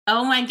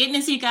Oh my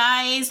goodness, you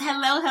guys.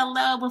 Hello,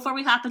 hello. Before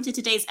we hop into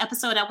today's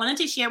episode, I wanted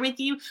to share with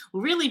you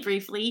really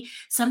briefly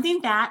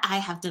something that I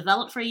have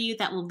developed for you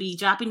that will be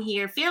dropping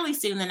here fairly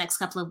soon in the next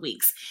couple of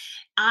weeks.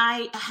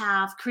 I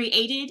have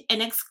created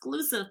an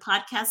exclusive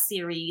podcast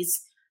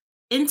series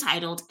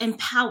entitled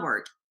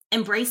Empowered,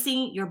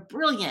 Embracing Your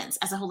Brilliance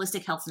as a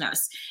Holistic Health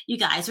Nurse. You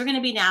guys, we're going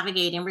to be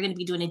navigating, we're going to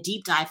be doing a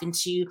deep dive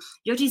into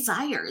your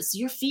desires,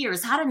 your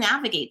fears, how to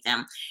navigate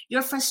them,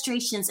 your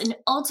frustrations, and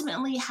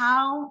ultimately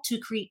how to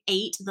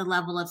create the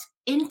level of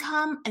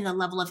income and the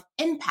level of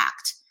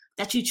impact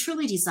that you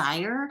truly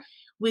desire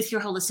with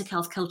your holistic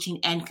health coaching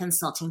and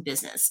consulting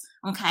business.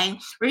 Okay.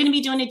 We're going to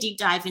be doing a deep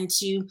dive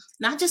into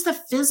not just the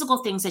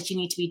physical things that you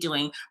need to be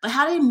doing, but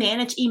how to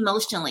manage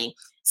emotionally,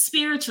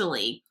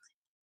 spiritually,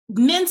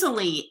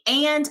 mentally,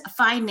 and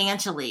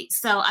financially.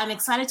 So I'm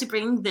excited to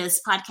bring this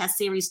podcast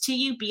series to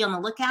you. Be on the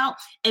lookout.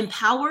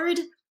 Empowered,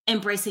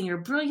 Embracing Your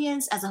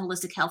Brilliance as a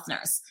Holistic Health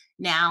Nurse.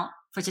 Now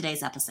for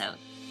today's episode.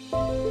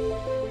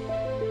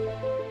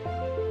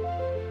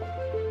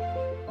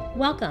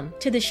 Welcome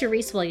to the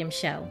Cherise Williams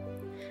Show.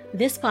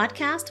 This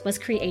podcast was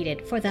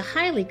created for the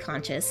highly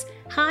conscious,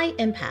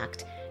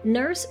 high-impact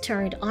nurse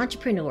turned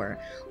entrepreneur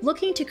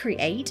looking to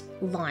create,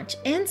 launch,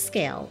 and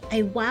scale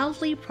a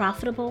wildly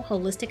profitable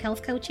holistic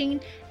health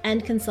coaching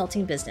and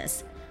consulting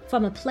business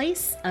from a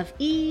place of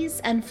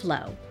ease and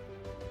flow.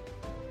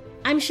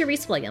 I'm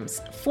Cherise Williams,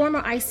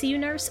 former ICU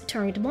nurse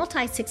turned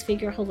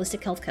multi-six-figure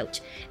holistic health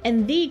coach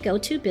and the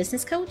go-to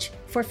business coach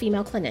for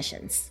female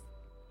clinicians.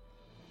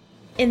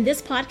 In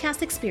this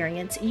podcast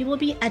experience, you will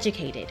be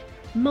educated,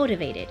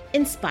 motivated,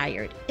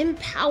 inspired,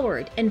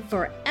 empowered, and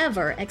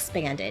forever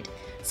expanded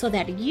so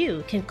that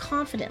you can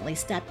confidently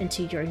step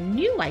into your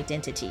new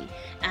identity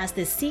as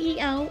the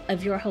CEO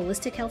of your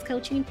holistic health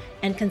coaching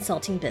and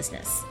consulting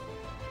business.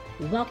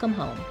 Welcome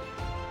home.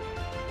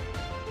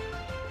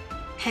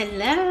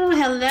 Hello,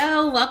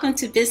 hello. Welcome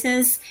to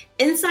Business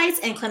Insights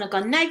and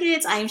Clinical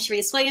Nuggets. I am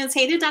Cherise Williams.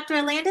 Hey there, Dr.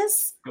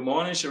 Orlandis. Good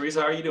morning, Cherise.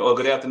 How are you doing? Oh,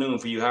 good afternoon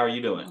for you. How are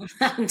you doing?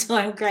 I'm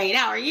doing great.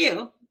 How are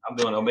you? I'm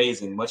doing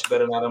amazing. Much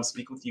better now that I'm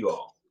speaking with you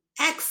all.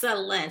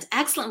 Excellent.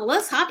 Excellent. Well,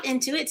 let's hop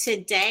into it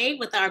today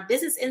with our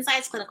Business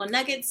Insights Clinical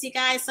Nuggets. You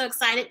guys, so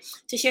excited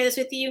to share this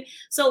with you.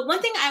 So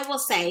one thing I will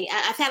say,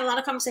 I've had a lot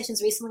of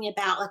conversations recently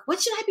about like,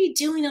 what should I be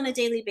doing on a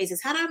daily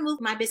basis? How do I move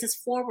my business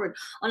forward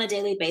on a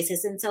daily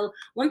basis? And so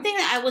one thing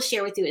that I will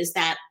share with you is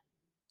that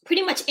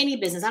pretty much any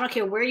business, I don't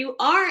care where you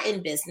are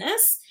in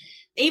business,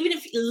 even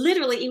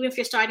if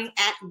you're starting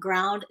at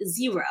ground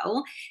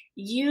zero,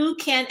 you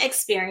can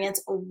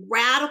experience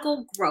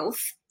radical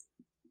growth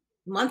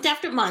month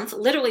after month,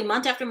 literally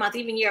month after month,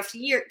 even year after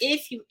year,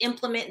 if you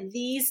implement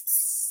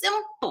these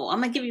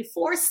I'm going to give you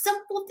 4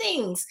 simple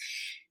things.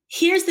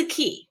 Here's the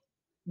key: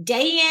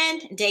 day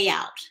in, day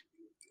out.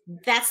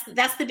 That's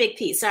the big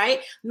piece, all right?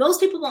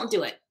 Most people won't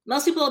do it.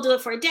 Most people will do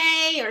it for a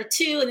day or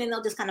 2, and then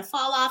they'll just kind of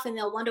fall off and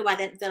they'll wonder why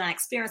they're not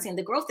experiencing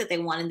the growth that they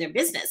want in their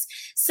business.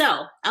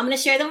 So I'm going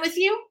to share them with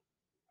you,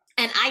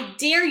 and I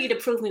dare you to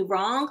prove me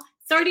wrong.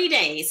 30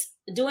 days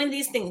doing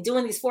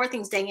these 4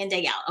 things day in,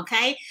 day out.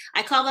 Okay.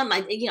 I call them,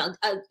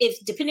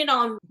 if depending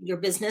on your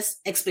business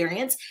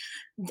experience,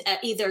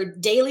 either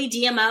daily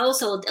DMO,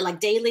 so like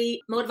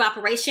daily mode of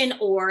operation,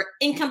 or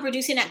income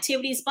producing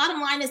activities.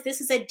 Bottom line is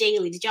this is a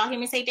daily. Did y'all hear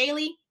me say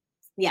daily?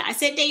 Yeah, I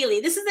said daily.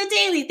 This is a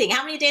daily thing.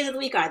 How many days of the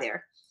week are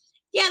there?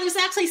 Yeah, there's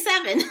actually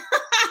 7.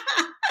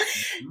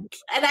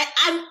 And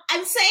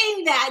I'm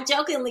saying that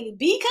jokingly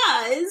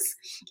because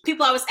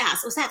people always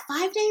ask, was that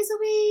 5 days a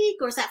week,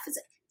 or is that?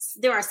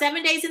 There are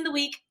 7 days in the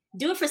week.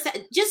 Do it for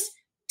just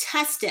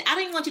test it. I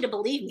don't even want you to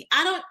believe me.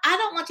 I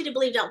don't want you to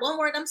believe that one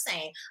word I'm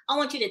saying. I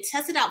want you to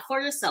test it out for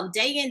yourself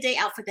day in, day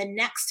out for the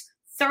next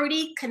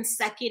 30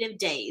 consecutive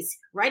days.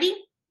 Ready?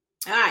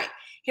 All right,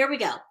 here we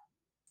go.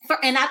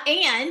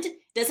 And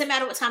doesn't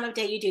matter what time of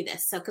day you do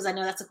this. So, because I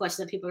know that's a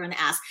question that people are going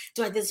to ask.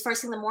 Do I do this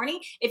first thing in the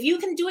morning? If you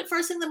can do it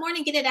first thing in the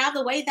morning, get it out of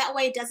the way. That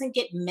way it doesn't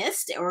get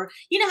missed, or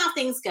you know how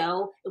things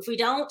go. If we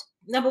don't,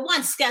 number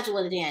one, schedule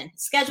it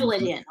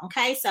in.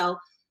 Okay. So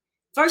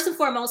first and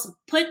foremost,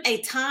 put a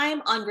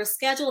time on your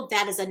schedule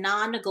that is a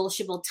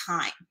non-negotiable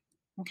time.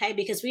 Okay.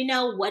 Because we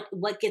know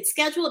what gets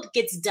scheduled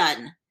gets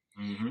done.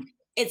 Mm-hmm.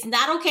 It's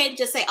not okay to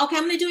just say, okay,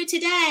 I'm going to do it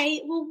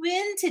today. Well,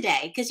 when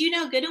today? Because you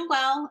know good and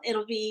well,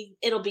 it'll be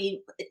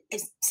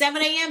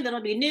 7 a.m., then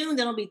it'll be noon,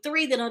 then it'll be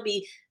 3, then it'll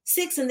be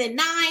 6, and then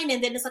 9,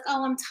 and then it's like,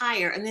 oh, I'm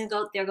tired. And then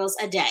there goes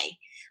a day.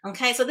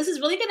 Okay, so this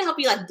is really going to help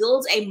you like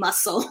build a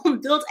muscle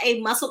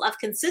of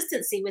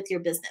consistency with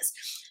your business.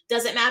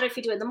 Doesn't matter if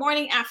you do it in the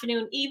morning,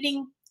 afternoon,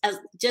 evening,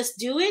 just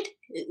do it.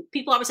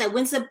 People always say,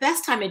 when's the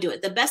best time to do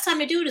it? The best time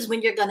to do it is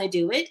when you're going to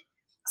do it.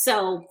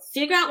 So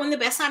figure out when the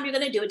best time you're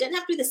going to do it. It doesn't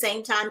have to be the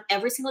same time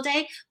every single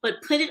day,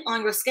 but put it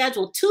on your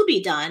schedule to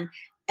be done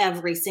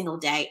every single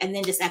day, and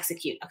then just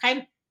execute.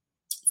 Okay.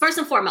 First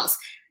and foremost,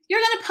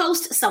 you're going to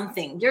post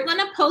something. You're going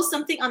to post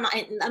something on.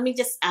 I'm going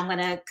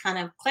to kind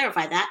of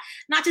clarify that.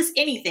 Not just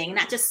anything,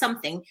 not just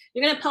something.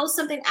 You're going to post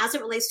something as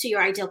it relates to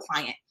your ideal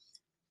client,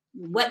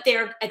 what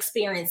they're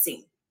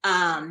experiencing,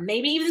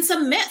 maybe even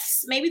some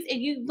myths. Maybe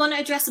you want to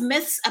address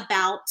myths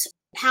about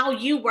how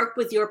you work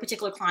with your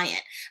particular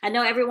client. I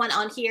know everyone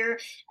on here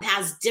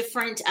has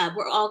different,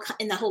 we're all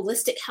in the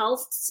holistic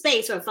health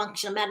space or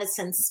functional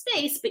medicine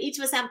space, but each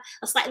of us have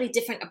a slightly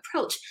different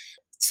approach.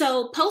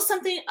 So post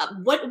something,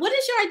 what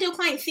is your ideal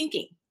client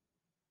thinking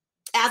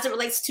as it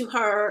relates to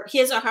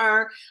his or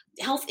her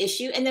health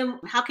issue? And then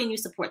how can you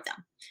support them?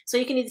 So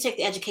you can either take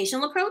the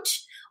educational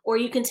approach, or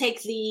you can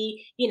take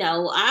the,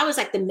 I always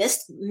like the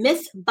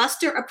myth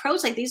buster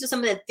approach. Like, these are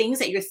some of the things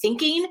that you're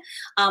thinking,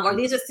 or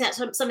these are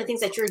some of the things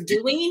that you're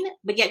doing,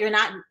 but yet you're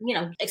not,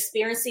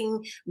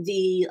 experiencing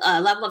the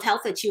level of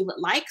health that you would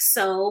like.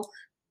 So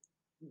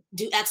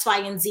do X, Y,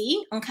 and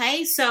Z.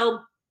 Okay.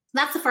 So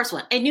that's the first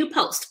one. A new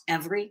post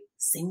every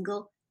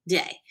single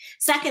day.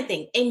 Second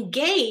thing,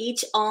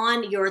 engage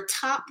on your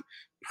top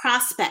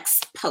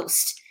prospects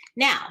post.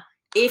 Now,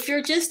 if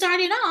you're just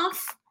starting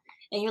off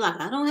and you're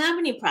like, I don't have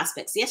any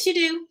prospects. Yes, you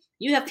do.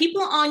 You have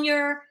people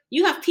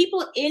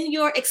in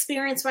your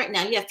experience right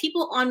now. You have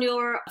people on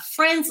your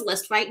friends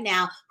list right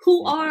now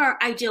who are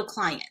ideal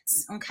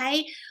clients.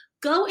 Okay.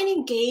 Go and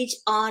engage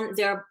on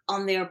their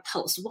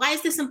post. Why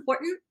is this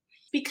important?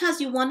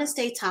 Because you want to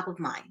stay top of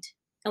mind.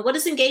 And what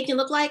does engaging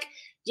look like?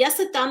 Yes,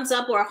 a thumbs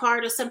up or a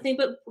heart or something,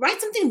 but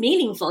write something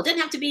meaningful. It doesn't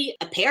have to be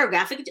a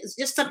paragraph. It's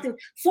just something,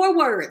 4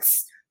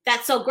 words.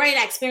 That's so great.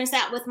 I experienced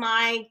that with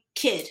my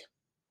kid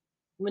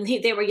when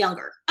they were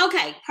younger.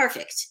 Okay,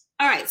 perfect.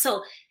 All right,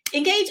 so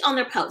engage on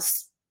their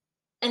posts.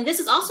 And this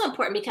is also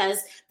important because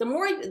the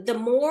more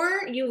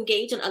you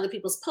engage on other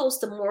people's posts,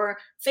 the more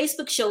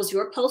Facebook shows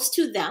your post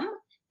to them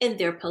and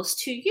their post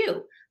to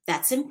you.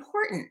 That's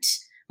important,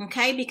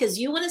 okay? Because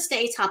you want to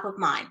stay top of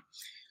mind.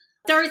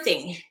 Third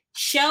thing,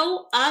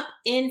 show up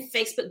in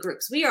Facebook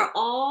groups. We are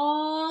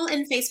all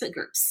in Facebook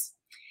groups.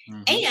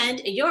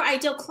 And your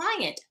ideal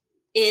client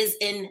is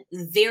in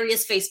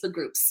various Facebook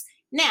groups.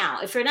 Now,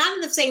 if you're not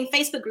in the same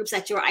Facebook groups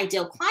that your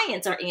ideal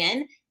clients are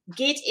in,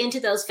 get into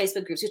those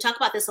Facebook groups. We talk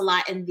about this a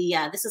lot in the,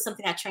 this is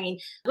something I train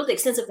really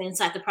extensively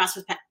inside the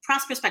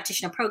Prosperous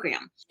Practitioner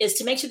program, is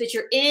to make sure that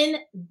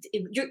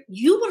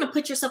you want to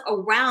put yourself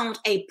around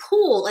a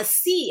pool, a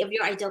sea of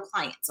your ideal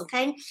clients,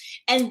 okay?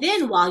 And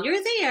then while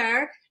you're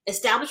there,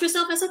 establish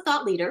yourself as a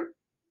thought leader.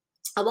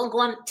 I won't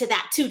go into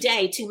that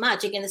today too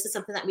much. Again, this is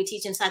something that we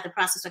teach inside the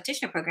Prosperous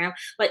Practitioner program,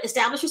 but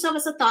establish yourself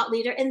as a thought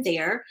leader in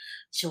there.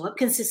 Show up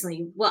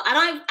consistently. Well,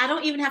 I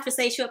don't even have to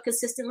say show up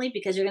consistently,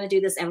 because you're going to do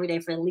this every day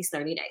for at least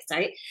 30 days,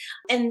 right?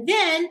 And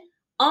then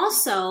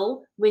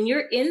also, when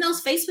you're in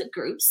those Facebook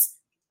groups,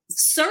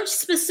 search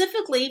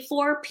specifically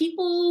for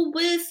people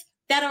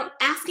that are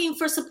asking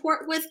for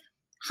support with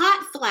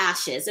hot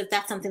flashes, if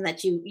that's something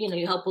that you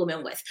help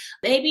women with.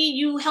 Maybe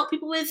you help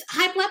people with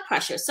high blood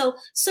pressure. So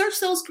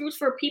search those groups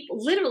for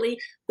people, literally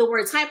the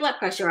words high blood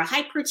pressure or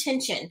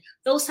hypertension,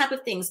 those type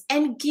of things,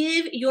 and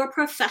give your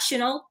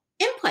professional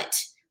input.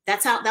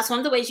 That's one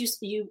of the ways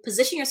you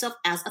position yourself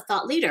as a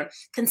thought leader.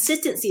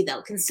 Consistency,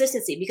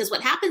 because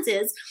what happens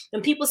is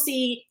when people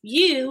see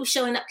you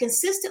showing up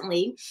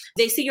consistently,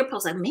 they see your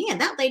post like, man,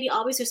 that lady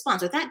always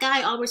responds, or that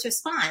guy always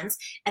responds,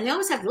 and they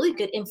always have really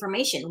good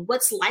information.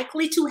 What's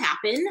most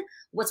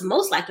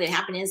likely to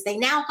happen is they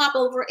now hop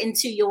over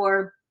onto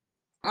your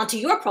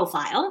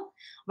profile,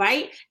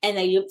 right? And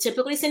they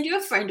typically send you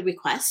a friend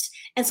request.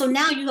 And so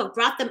now you have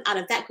brought them out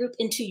of that group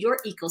into your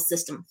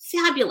ecosystem.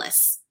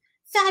 Fabulous.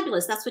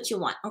 That's what you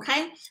want.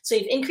 Okay. So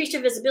you've increased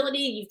your visibility,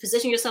 you've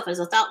positioned yourself as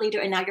a thought leader,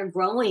 and now you're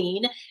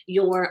growing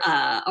or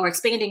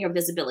expanding your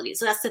visibility.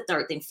 So that's the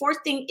third thing. Fourth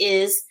thing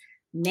is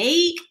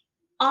make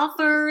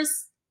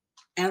offers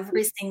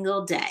every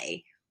single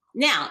day.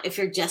 Now, if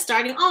you're just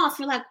starting off,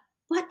 you're like,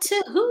 what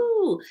to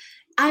who?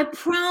 I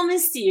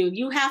promise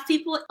you have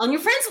people on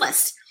your friends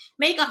list.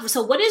 Make offers.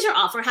 So what is your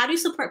offer? How do you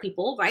support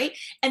people, right?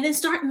 And then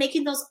start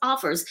making those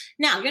offers.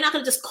 Now, you're not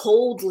going to just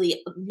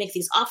coldly make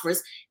these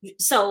offers.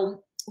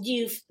 So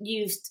you've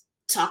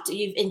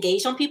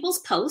engaged on people's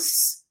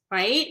posts,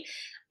 right?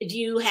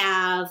 You've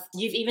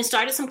even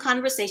started some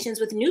conversations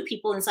with new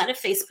people inside of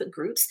Facebook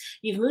groups.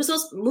 You've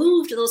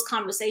moved those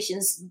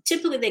conversations.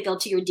 Typically they go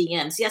to your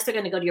DMs. Yes, they're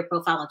going to go to your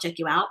profile and check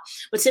you out,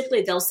 but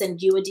typically they'll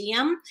send you a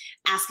DM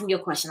asking you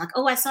a question like,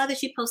 oh, I saw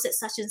that you posted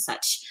such and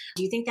such.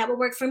 Do you think that would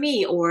work for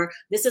me? Or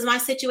this is my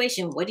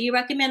situation. What do you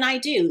recommend I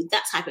do?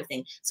 That type of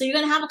thing. So you're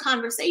going to have a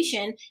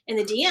conversation in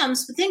the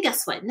DMs, but then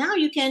guess what? Now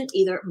you can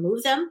either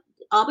move them,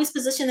 always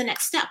position the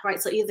next step, right?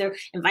 So either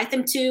invite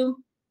them to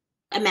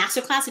a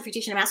masterclass. If you're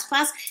teaching a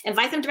masterclass,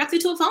 invite them directly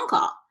to a phone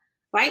call,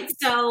 right?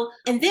 So,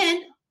 and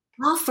then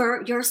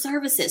offer your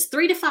services,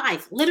 3 to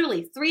 5,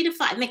 literally 3 to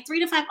 5, make 3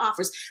 to 5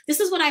 offers. This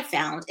is what I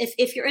found.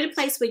 If you're in a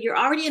place where you're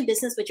already in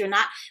business, but you're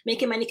not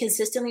making money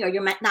consistently, or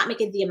you're not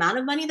making the amount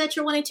of money that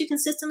you're wanting to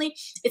consistently,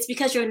 it's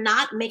because you're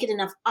not making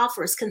enough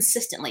offers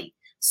consistently.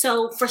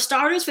 So for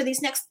starters, for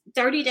these next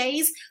 30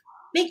 days,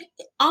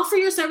 offer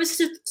your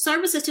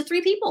services to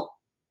 3 people.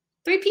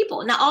 3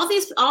 people. Now, all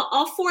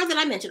 4 that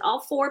I mentioned,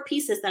 all 4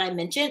 pieces that I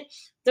mentioned,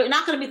 they're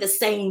not going to be the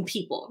same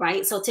people,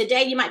 right? So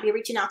today you might be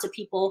reaching out to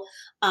people,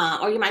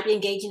 or you might be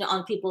engaging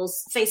on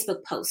people's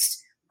Facebook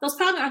posts. those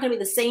probably aren't going to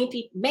be the same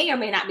people, may or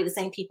may not be the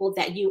same people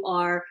that you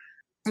are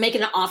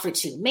making an offer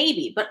to,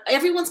 maybe, but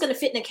everyone's going to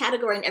fit in a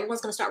category and everyone's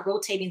going to start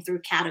rotating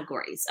through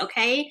categories.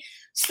 Okay.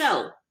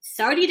 So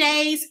 30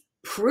 days,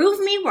 prove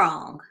me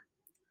wrong.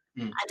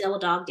 I double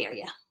dog dare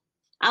you.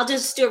 I'll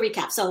just do a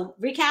recap. So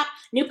recap,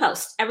 new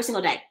post every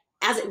single day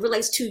as it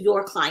relates to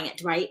your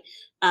client, right?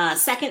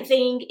 Second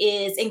thing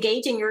is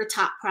engage in your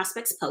top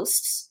prospects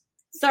posts.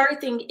 Third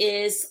thing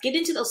is get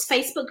into those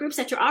Facebook groups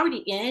that you're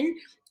already in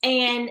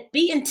and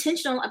be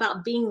intentional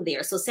about being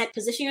there. So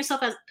positioning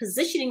yourself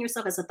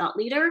as a thought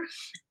leader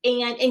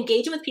and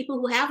engaging with people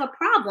who have a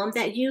problem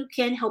that you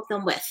can help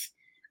them with.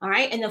 All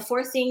right. And the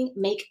fourth thing,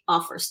 make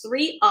offers.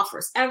 3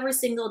 offers every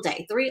single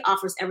day. 3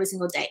 offers every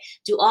single day.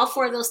 Do all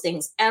 4 of those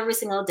things every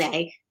single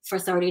day for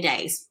 30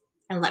 days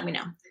and let me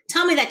know.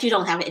 Tell me that you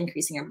don't have an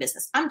increase in your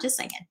business. I'm just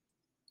saying.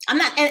 I'm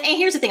not, and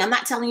here's the thing, I'm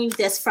not telling you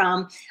this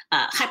from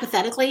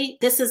hypothetically.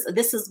 This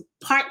is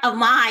part of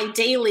my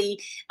daily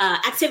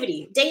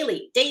activity,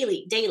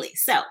 daily.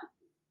 So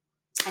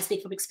I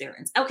speak from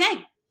experience.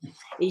 Okay,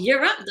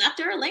 you're up,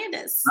 Dr.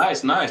 Landis. Nice.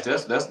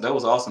 That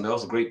was awesome. That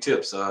was great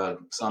tips.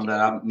 Something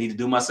that I need to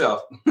do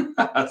myself.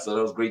 So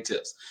that was great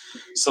tips.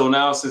 So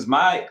now, since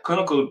my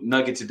clinical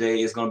nugget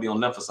today is going to be on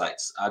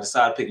lymphocytes, I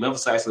decided to pick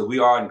lymphocytes because we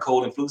are in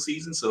cold and flu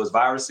season, so it's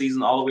virus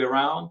season all the way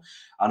around.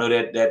 I know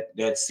that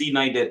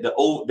C9, that the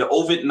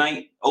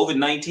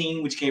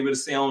COVID-19, which you can't really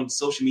say on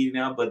social media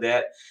now, but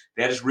that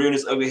is rearing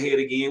its ugly head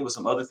again with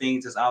some other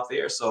things that's out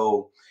there.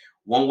 So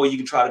one way you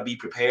can try to be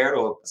prepared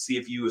or see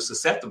if you are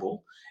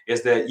susceptible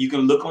is that you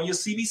can look on your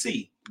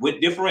CBC with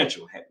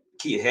differential.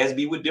 It has to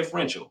be with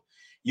differential.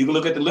 You can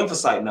look at the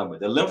lymphocyte number.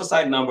 The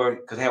lymphocyte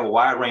number could have a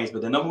wide range,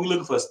 but the number we're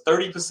looking for is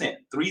 30%,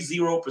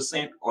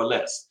 30% or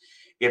less.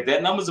 If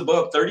that number is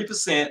above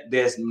 30%,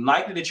 there's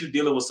likely that you're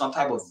dealing with some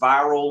type of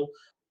viral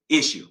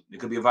issue. It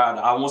could be a viral,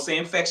 I won't say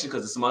infection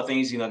because there's some other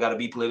things, got to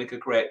be politically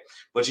correct,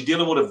 but you're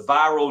dealing with a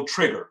viral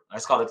trigger.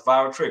 Let's call it a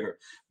viral trigger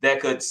that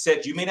could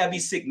set, you may not be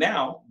sick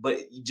now,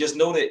 but you just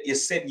know that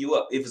it's setting you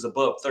up if it's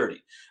above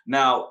 30.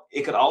 Now,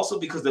 it could also,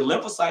 because the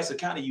lymphocytes are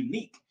kind of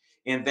unique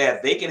in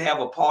that they can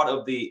have a part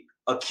of the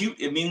acute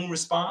immune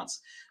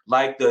response,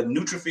 like the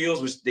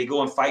neutrophils, which they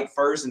go and fight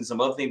first, and some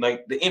other things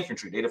like the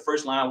infantry, they're the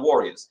first line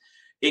warriors.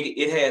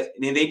 It has,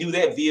 and they do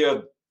that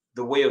via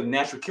the way of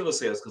natural killer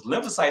cells, because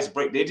lymphocytes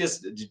they're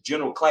just the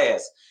general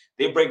class.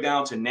 They break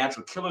down to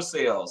natural killer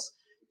cells,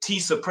 T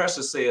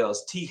suppressor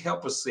cells, T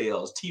helper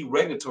cells, T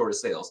regulatory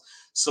cells.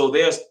 So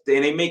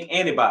they make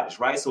antibodies,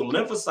 right? So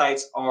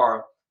lymphocytes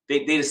are,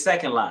 they're the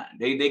second line.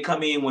 They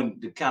come in when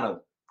to kind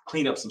of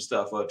clean up some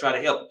stuff or try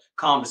to help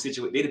calm the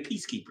situation. They're the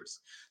peacekeepers.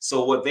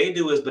 So what they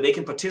do is, but they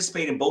can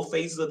participate in both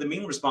phases of the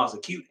immune response,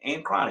 acute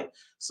and chronic.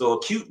 So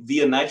acute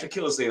via natural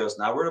killer cells.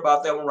 Not worried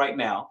about that one right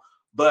now,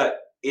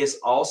 but it's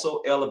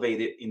also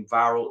elevated in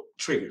viral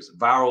triggers,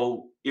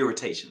 viral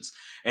irritations.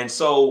 And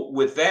so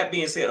with that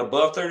being said,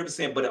 above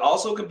 30%, but it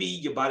also can be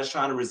your body's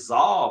trying to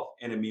resolve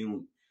an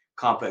immune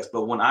complex.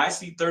 But when I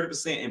see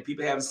 30% and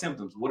people having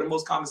symptoms, what are the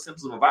most common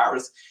symptoms of a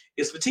virus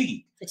is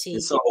fatigue.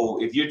 And so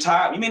if you're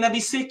tired, you may not be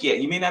sick yet.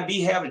 You may not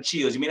be having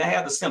chills. You may not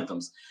have the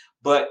symptoms.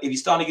 But if you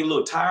start to get a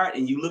little tired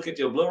and you look at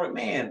your blood work,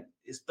 man,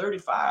 it's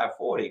 35,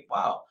 40.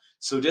 Wow.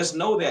 So just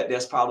know that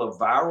there's probably a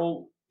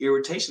viral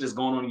irritation that's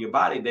going on in your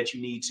body that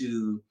you need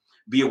to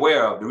be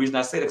aware of. The reason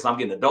I say that because I'm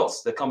getting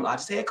adults that come, I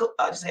just had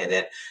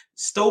that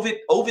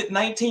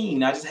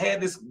COVID-19. I just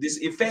had this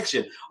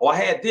infection, or I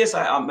had this.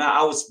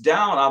 I was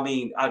down. I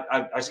mean,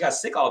 I just got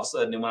sick all of a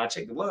sudden. And when I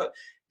checked the blood,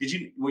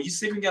 were you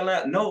sick and got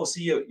that? No.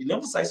 See, your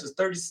lymphocytes was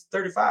 30,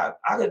 35.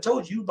 I could have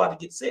told you about to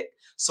get sick.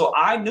 So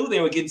I knew they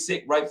were getting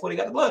sick right before they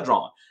got the blood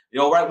drawn.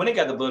 Right when they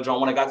got the blood drawn,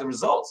 when I got the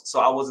results. So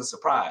I wasn't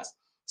surprised.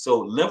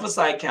 So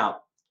lymphocyte count,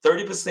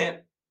 30%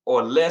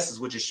 or less is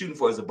what you're shooting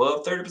for. Is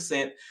above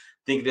 30%.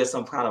 Think there's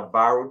some kind of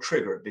viral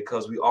trigger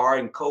because we are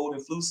in cold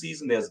and flu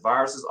season. There's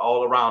viruses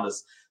all around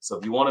us. So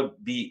if you want to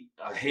be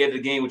ahead of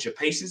the game with your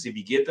patients, if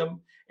you get them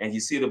and you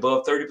see it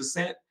above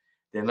 30%,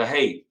 then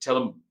hey, tell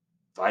them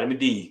vitamin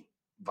D,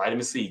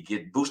 vitamin C,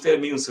 boost that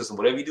immune system.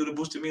 Whatever you do to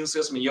boost the immune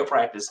system in your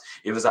practice,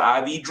 if it's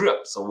an IV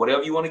drip, so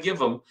whatever you want to give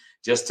them,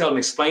 just tell them,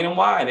 explain them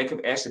why, and it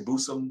can actually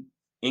boost some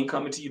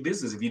income into your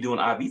business. If you're doing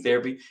IV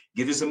therapy,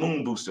 give this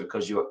immune booster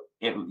because your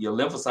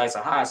lymphocytes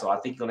are high. So I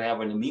think you're going to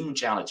have an immune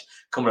challenge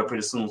coming up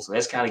pretty soon. So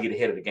let's kind of get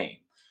ahead of the game.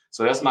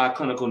 So that's my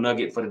clinical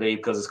nugget for today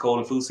because it's cold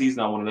and flu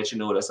season. I want to let you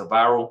know that's a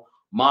viral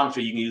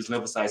monitor. You can use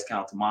lymphocytes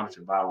count to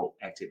monitor viral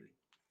activity.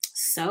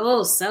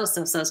 So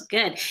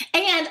good.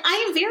 And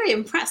I am very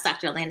impressed,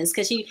 Dr. Landis,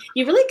 because you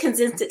really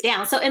condensed it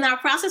down. So in our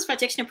process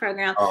practitioner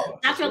program,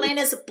 Dr.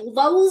 Landis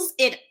blows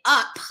it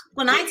up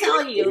when I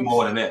tell you.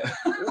 More than that.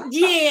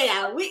 He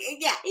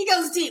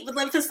goes deep with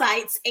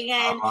lymphocytes.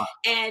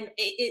 And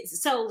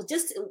it's so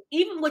just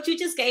even what you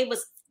just gave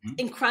was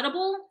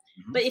incredible.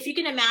 Mm-hmm. But if you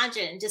can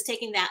imagine just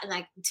taking that and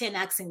like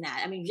 10xing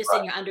that, I mean, just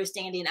in your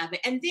understanding of it.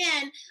 And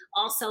then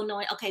also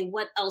knowing, okay,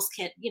 what else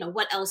can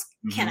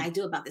I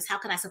do about this? How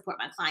can I support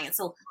my clients?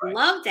 So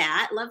love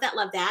that.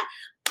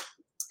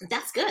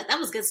 That's good. That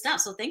was good stuff.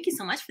 So thank you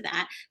so much for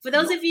that. For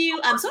those of you,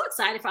 I'm so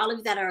excited for all of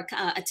you that are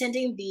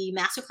attending the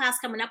masterclass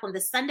coming up on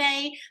this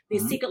Sunday, the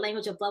Secret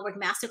Language of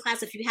Bloodwork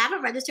Masterclass. If you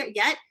haven't registered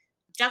yet,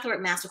 drop the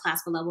word masterclass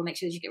below. We'll make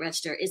sure that you get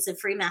registered. It's a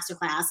free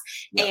masterclass.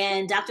 Yep.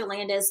 And Dr.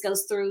 Landis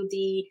goes through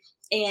the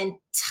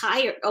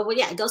entire,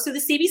 it goes through the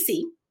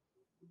CBC.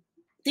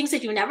 Things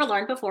that you never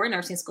learned before in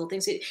nursing school.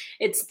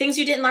 It's things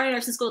you didn't learn in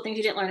nursing school, things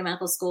you didn't learn in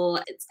medical school.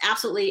 It's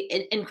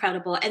absolutely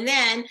incredible. And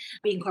then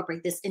we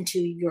incorporate this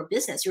into your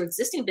business, your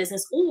existing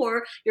business,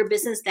 or your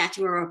business that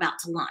you are about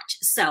to launch.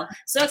 So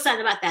excited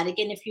about that.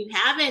 Again, if you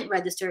haven't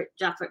registered,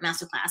 drop for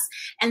Masterclass.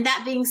 And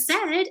that being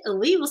said,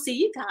 we will see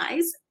you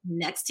guys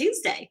next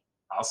Tuesday.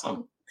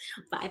 Awesome.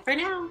 Bye for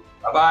now.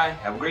 Bye-bye.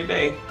 Have a great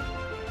day.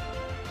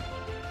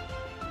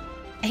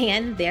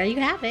 And there you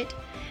have it.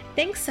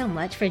 Thanks so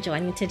much for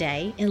joining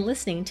today and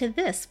listening to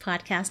this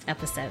podcast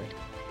episode.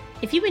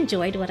 If you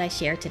enjoyed what I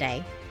shared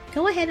today,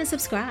 go ahead and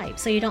subscribe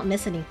so you don't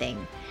miss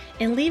anything,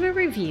 and leave a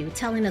review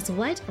telling us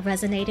what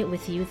resonated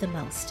with you the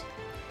most.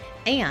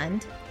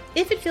 And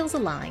if it feels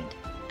aligned,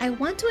 I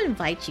want to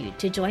invite you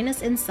to join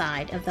us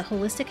inside of the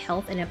Holistic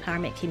Health and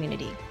Empowerment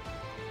community.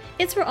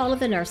 It's for all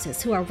of the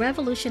nurses who are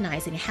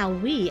revolutionizing how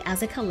we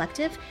as a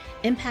collective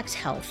impact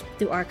health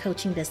through our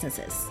coaching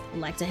businesses.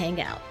 Like to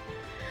hang out.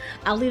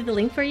 I'll leave the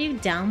link for you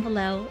down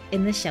below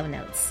in the show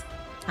notes.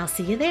 I'll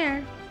see you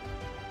there.